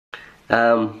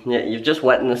Yeah, you've just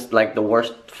witnessed like the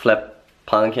worst flip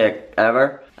pancake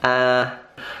ever. That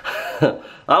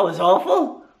was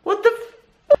awful. What the f—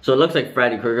 So it looks like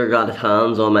Freddy Krueger got his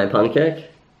hands on my pancake.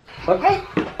 Okay.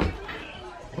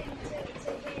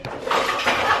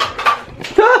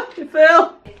 Ah, you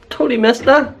fell. Totally missed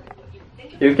that.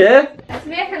 You okay? It's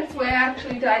making its way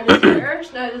actually down the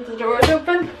stairs now that the door's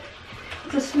open.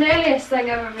 It's the smelliest thing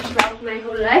I've ever smelled in my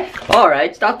whole life.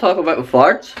 Alright, stop talking about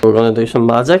farts. We're gonna do some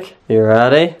magic. You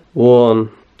ready?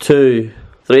 1, 2,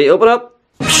 3, open up.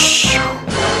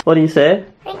 What do you say?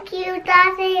 Thank you,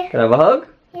 Daddy. Can I have a hug?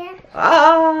 Yeah.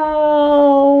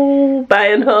 Oh,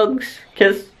 buying hugs.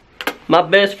 Kiss my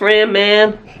best friend,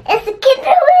 man. It's a Kinder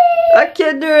Egg. A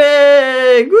Kinder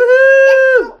Egg.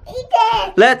 Woohoo! Eat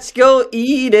it. Let's go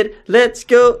eat it. Let's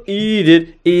go eat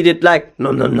it. Eat it like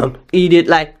nom nom nom. Eat it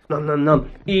like nom nom nom.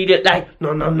 Eat it like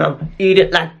nom nom nom. Eat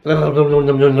it like nom nom nom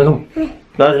nom nom nom.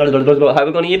 How are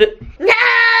we gonna eat it? No.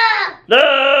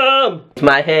 No!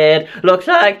 My head looks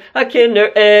like a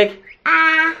Kinder Egg.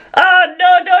 Ah. Oh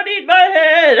no, don't eat my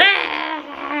head!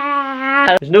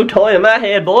 Ah! There's no toy in my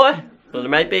head, boy. Well, there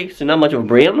might be, so not much of a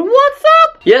brain. What's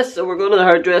up? Yes, so we're going to the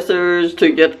hairdressers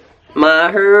to get my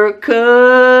hair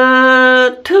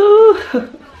cut too.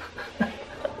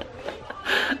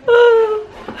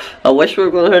 I wish we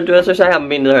were going to hairdressers. I haven't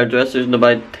been to the hairdressers in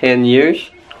about 10 years.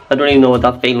 I don't even know what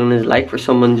that feeling is like for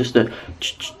someone just to...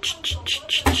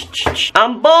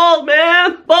 I'm bald,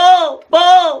 man! Bald!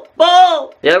 Bald!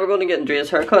 Bald! Yeah, we're going to get Andrea's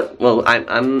haircut. Well,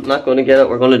 I'm not going to get it.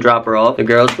 We're going to drop her off. The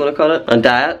girl's going to cut it. And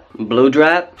dye it. Blow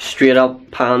dry it. Straight up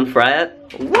pan fry it.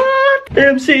 What?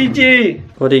 MCG!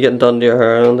 What are you getting done to your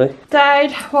hair, Andy?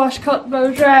 Dyed, wash, cut,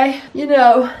 blow dry. You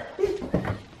know.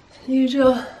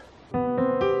 Usual.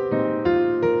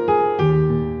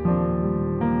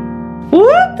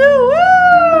 What the woo!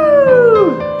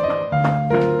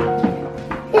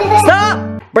 Stop!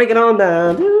 Break it on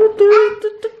down.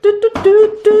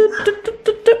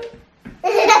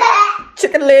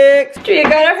 Chicken legs. She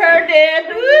got her hair did.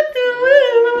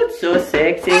 So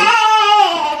sexy.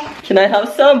 Can I have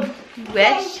some?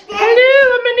 Wish.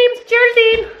 Hello, my name's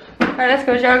Geraldine. Alright, let's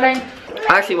go, Geraldine.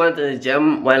 I actually went to the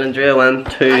gym while Andrea went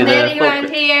to And the then you went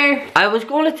here. I was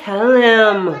going to tell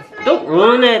them. Don't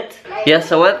ruin it.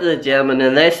 Yes, I went to the gym and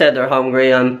then they said they're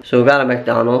hungry and so we got a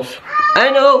McDonald's. I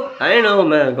know,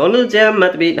 man. Going to the gym,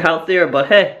 meant to be eating healthier, but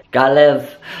hey, gotta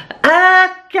live. I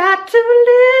got to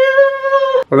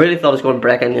live. I really thought I was going to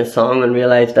break into a song and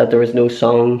realized that there was no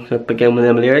song that began with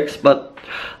them lyrics, but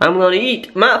I'm gonna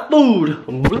eat my food.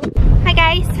 Hi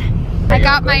guys. I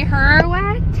got my hair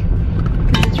wet.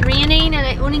 It's raining and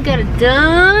I only got it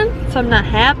done, so I'm not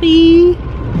happy.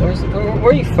 Where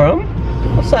are you from?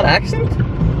 What's that accent?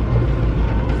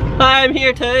 Hi, I'm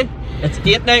here too. It's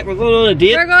date night, we're going on a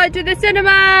date. We're going to the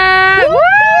cinema!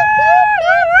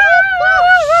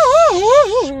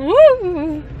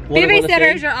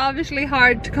 Babysitters are obviously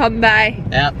hard to come by.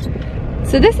 Yep.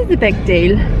 So this is the big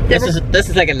deal. This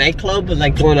is like a nightclub,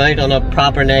 like going out on a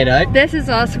proper night out. This is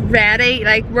us ready.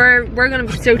 Like we're gonna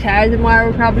be so tired tomorrow.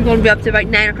 We're probably gonna be up to about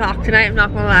 9 o'clock tonight. I'm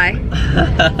not gonna lie.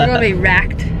 We're gonna be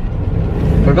wrecked.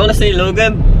 We're gonna see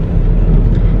Logan.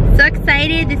 So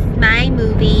excited! This is my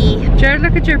movie. Jared,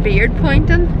 look at your beard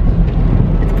pointing.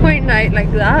 It's pointing out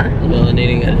like that. No, I need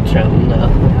to get a trim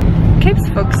now. Keeps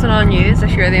focusing on you. Is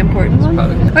you're the important one.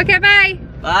 Okay, bye.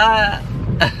 Bye.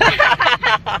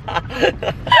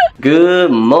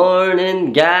 Good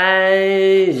morning,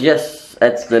 guys. Yes,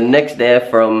 it's the next day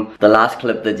from the last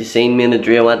clip that you seen. Me and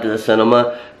Andrea went to the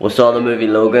cinema. We saw the movie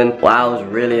Logan. Wow, it was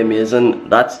really amazing.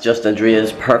 That's just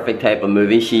Andrea's perfect type of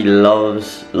movie. She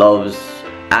loves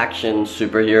action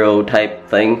superhero type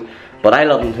thing. But I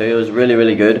love them too. It was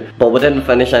really good. But we didn't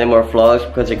finish any more vlogs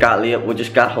because it got late. We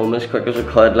just got home as quick as we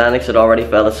could. Lennox had already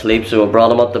fell asleep, so we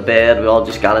brought him up to bed. We all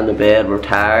just got into bed. We're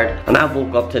tired. And I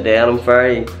woke up today and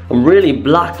I'm really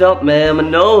blocked up, man. My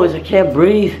nose, I can't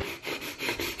breathe.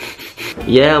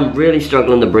 Yeah, I'm really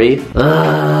struggling to breathe.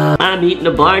 I'm eating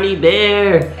a Barney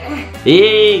bear.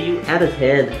 Hey, you at his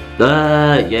head.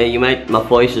 Yeah, you might. My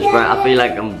voice is right. I feel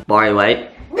like I'm Barry White.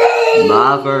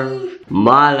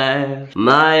 My life,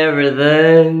 my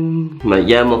everything. My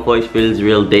voice feels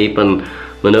real deep and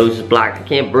my nose is black. I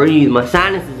can't breathe. My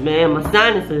sinuses, man, my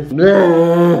sinuses.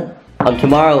 Blah. And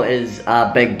tomorrow is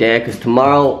a big day because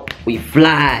tomorrow we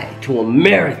fly to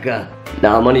America.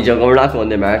 Now, I'm only joking, we're not going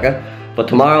to America. But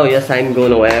tomorrow, yes, I'm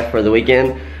going away for the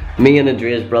weekend. Me and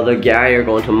Andrea's brother Gary are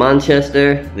going to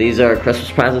Manchester. These are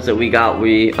Christmas presents that we got.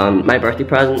 My birthday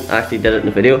present, I actually did it in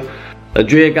the video.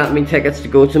 Andrea got me tickets to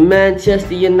go to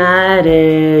Manchester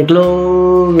United.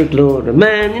 Glory, glory,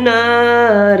 Man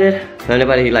United.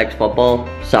 Anybody who likes football,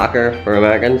 soccer for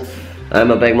Americans. I'm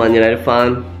a big Man United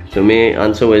fan, so me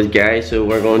and so is Gary, so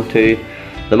we're going to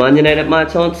the Man United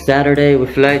match on Saturday. We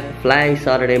fly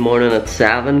Saturday morning at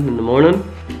 7 in the morning,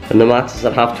 and the match is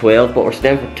at 12:30, but we're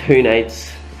staying for 2 nights.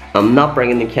 I'm not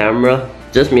bringing the camera,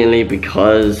 just mainly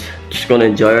because just going to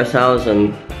enjoy ourselves,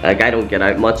 and like I don't get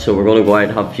out much, so we're going to go out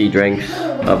and have a few drinks,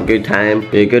 have a good time,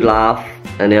 be a good laugh,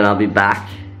 and then I'll be back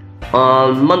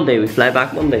on Monday. We fly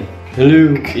back Monday.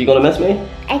 Hello, are you gonna miss me?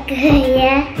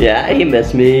 Yeah. Yeah, you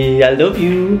miss me. I love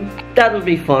you. That would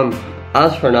be fun.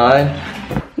 As for now,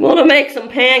 I'm gonna make some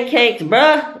pancakes,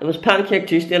 bruh. It was Pancake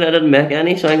Tuesday and I didn't make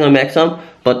any, so I'm gonna make some.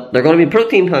 But they're gonna be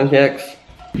protein pancakes.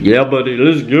 Yeah, buddy,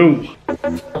 let's go.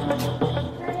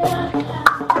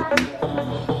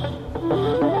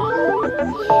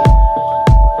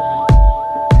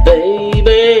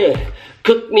 Baby,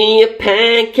 cook me a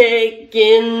pancake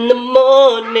in the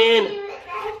morning,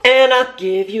 and I'll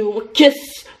give you a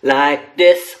kiss like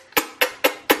this.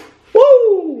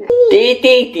 Woo! Dee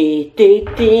dee dee dee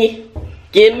dee.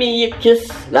 Give me a kiss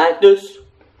like this.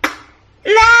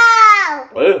 No!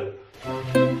 Well.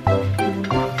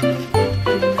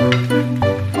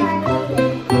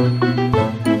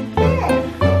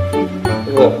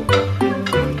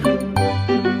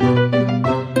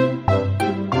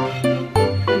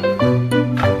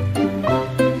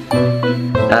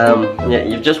 Yeah,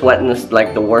 you've just witnessed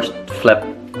like the worst flip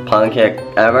pancake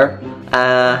ever.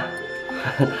 That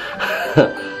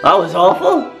was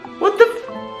awful. What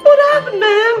happened,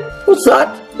 man? What's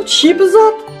that? What shape is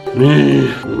that?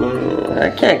 I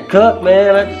can't cook,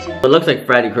 man. It looks like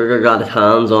Freddy Krueger got his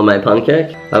hands on my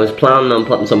pancake. I was planning on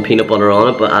putting some peanut butter on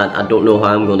it, but I don't know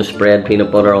how I'm going to spread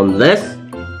peanut butter on this.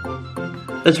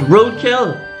 It's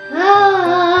roadkill.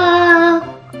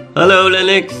 Hello,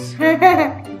 Lennox.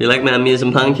 You like my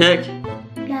amazing pancake?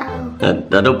 No.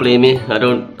 I don't blame you. I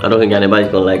don't think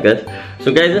anybody's gonna like this.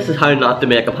 So guys, this is how not to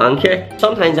make a pancake.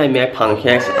 Sometimes I make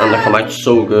pancakes and they come out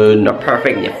so good and they're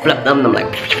perfect, and you flip them and I'm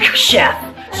like, chef,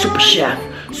 super chef,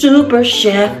 super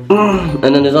chef. And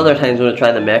then there's other times when I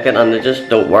try to make it and they just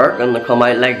don't work and they come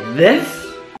out like this.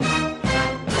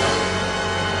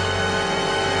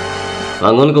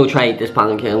 I'm gonna go try eat this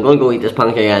pancake. I'm gonna go eat this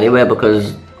pancake anyway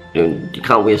because you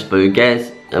can't waste food,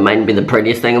 guys. It mightn't be the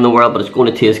prettiest thing in the world, but it's going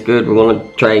to taste good. We're going to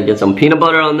try and get some peanut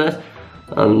butter on this,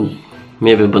 and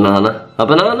maybe a banana. A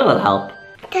banana will help.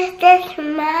 This is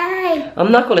mine. I'm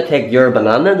not going to take your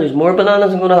banana. There's more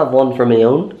bananas. I'm going to have one for my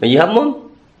own. Are you having one?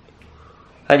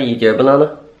 How do you eat your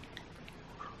banana?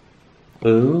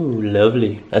 Ooh,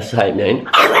 lovely. That's type 9.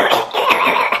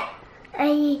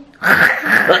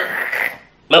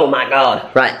 Oh my god.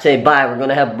 Right, say bye. We're going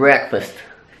to have breakfast.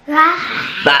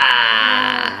 Bye.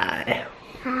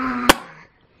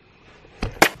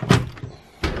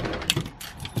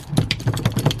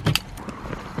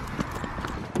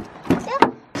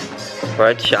 We're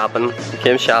out shopping. We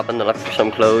came shopping to look for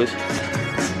some clothes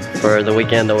for the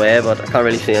weekend away, but I can't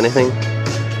really see anything.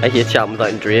 I hate shopping without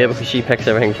Andrea because she picks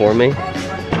everything for me.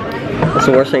 That's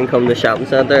the worst thing coming to the shopping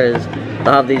centre is they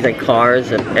have these like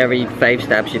cars at every 5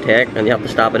 steps you take, and you have to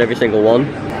stop at every single one.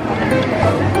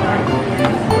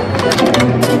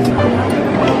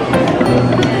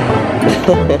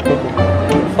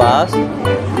 Fast.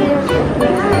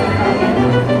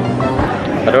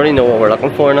 I don't even know what we're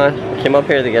looking for now. I came up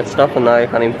here to get stuff and now I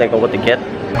can't even think of what to get.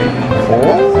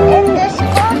 Oh.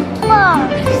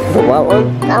 The what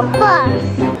one? The bus.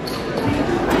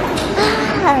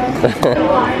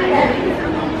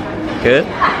 Good?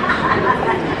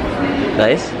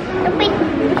 Nice?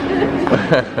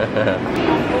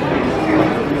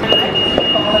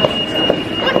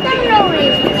 What's that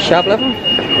noise? Shoplifting?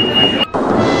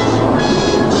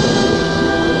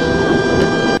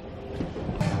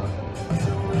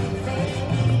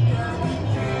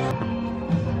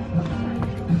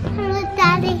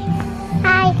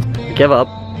 Give up.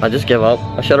 I just give up.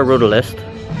 I should have wrote a list.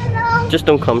 No. Just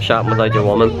don't come shopping without your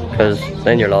woman, because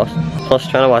then you're lost. Plus,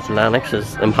 trying to watch Lennox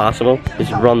is impossible.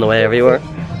 He's running away everywhere.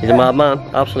 He's a madman.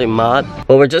 Absolutely mad.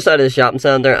 Well, we're just out of the shopping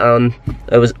centre and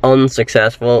it was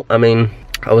unsuccessful. I mean,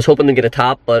 I was hoping to get a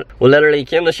top, but we literally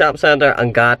came to the shopping centre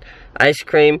and got ice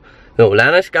cream. No,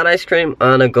 Lennox got ice cream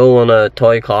and a go on a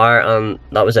toy car, and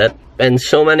that was it. In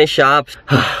so many shops.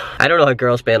 I don't know how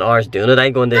girls spend hours doing it. I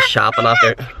go into shopping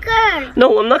after. Girl.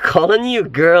 No, I'm not calling you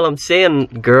girl. I'm saying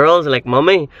girls like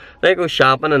mummy. They go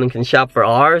shopping and can shop for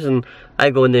hours, and I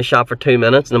go into the shop for 2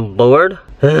 minutes and I'm bored.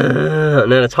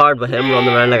 And then it's hard with him running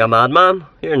around like a madman.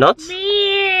 You're nuts.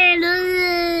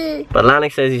 But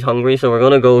Lennox says he's hungry, so we're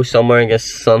gonna go somewhere and get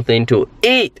something to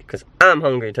eat, because I'm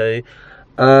hungry too.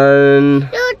 And You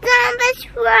wanna go to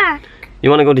Jam's work? you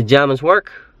wanna go to Jam's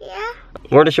work? Yeah.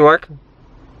 Where does she work?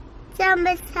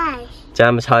 Jama's house.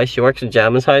 Jama's house. She works at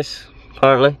Jama's house,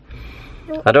 apparently.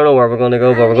 I don't know where we're gonna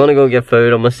go, but we're gonna go get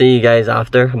food and we'll see you guys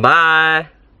after. Bye!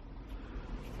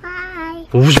 Bye.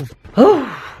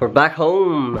 We're back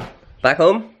home. Back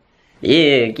home?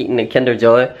 Yeah, getting the Kinder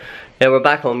Joy. Yeah, we're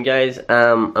back home, guys.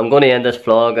 I'm going to end this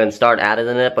vlog and start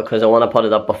editing it because I want to put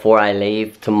it up before I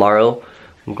leave tomorrow.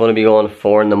 I'm going to be going at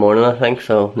 4 in the morning, I think,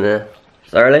 so yeah,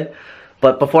 it's early.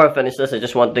 But before I finish this, I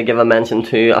just wanted to give a mention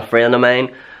to a friend of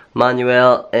mine,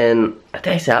 Manuel, and did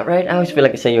I say that right? I always feel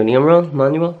like I say your name wrong.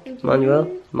 Manuel? Manuel?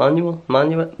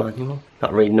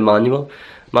 Not reading the manual.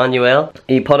 Manuel.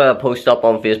 He put a post up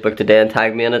on Facebook today and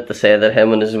tagged me in it to say that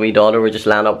him and his wee daughter were just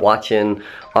landing up watching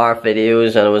our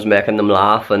videos and it was making them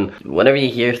laugh. And whenever you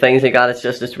hear things like that,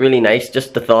 it's really nice.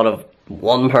 Just the thought of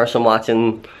one person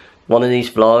watching one of these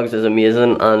vlogs is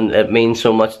amazing and it means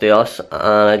so much to us.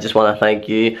 And I just want to thank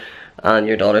you. And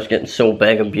your daughter's getting so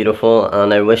big and beautiful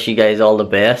and I wish you guys all the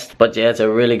best. But yeah, it's a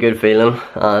really good feeling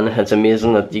and it's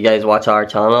amazing that you guys watch our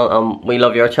channel. We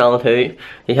love your channel too.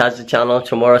 He has the channel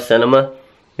Chamooro Cinema.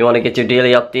 You want to get your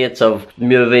daily updates of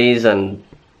movies and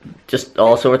just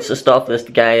all sorts of stuff. This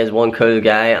guy is one cool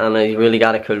guy and he's really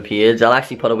got a cool page. I'll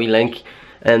actually put a wee link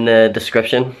in the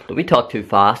description. Do we talk too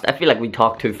fast? I feel like we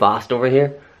talk too fast over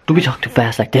here. Do we talk too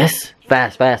fast like this?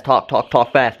 Fast, fast, talk, talk,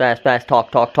 talk, fast, fast, fast,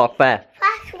 talk, talk, talk, fast.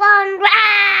 Fast one.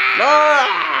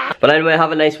 Rah! But anyway,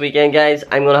 have a nice weekend, guys.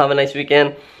 I'm gonna have a nice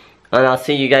weekend. And I'll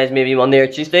see you guys maybe Monday or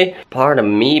Tuesday.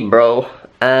 Pardon me, bro.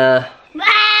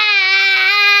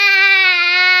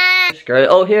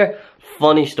 Oh, here,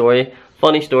 funny story.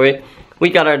 We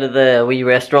got out of the wee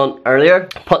restaurant earlier,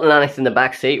 putting Lennox in the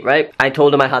back seat, right? I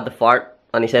told him I had to fart,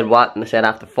 and he said what? And I said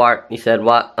after fart. He said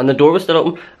what? And the door was still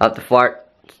open. After fart,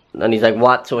 and he's like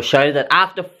what? So I shouted that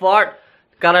after fart.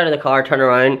 Got out of the car, turned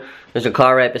around. There's a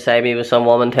car right beside me with some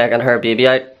woman taking her baby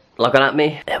out, looking at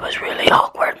me. It was really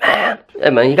awkward, man.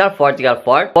 Hey man, you gotta fart, you gotta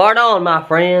fart. Fart on, my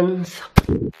friends.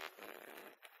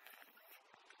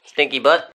 Stinky butt.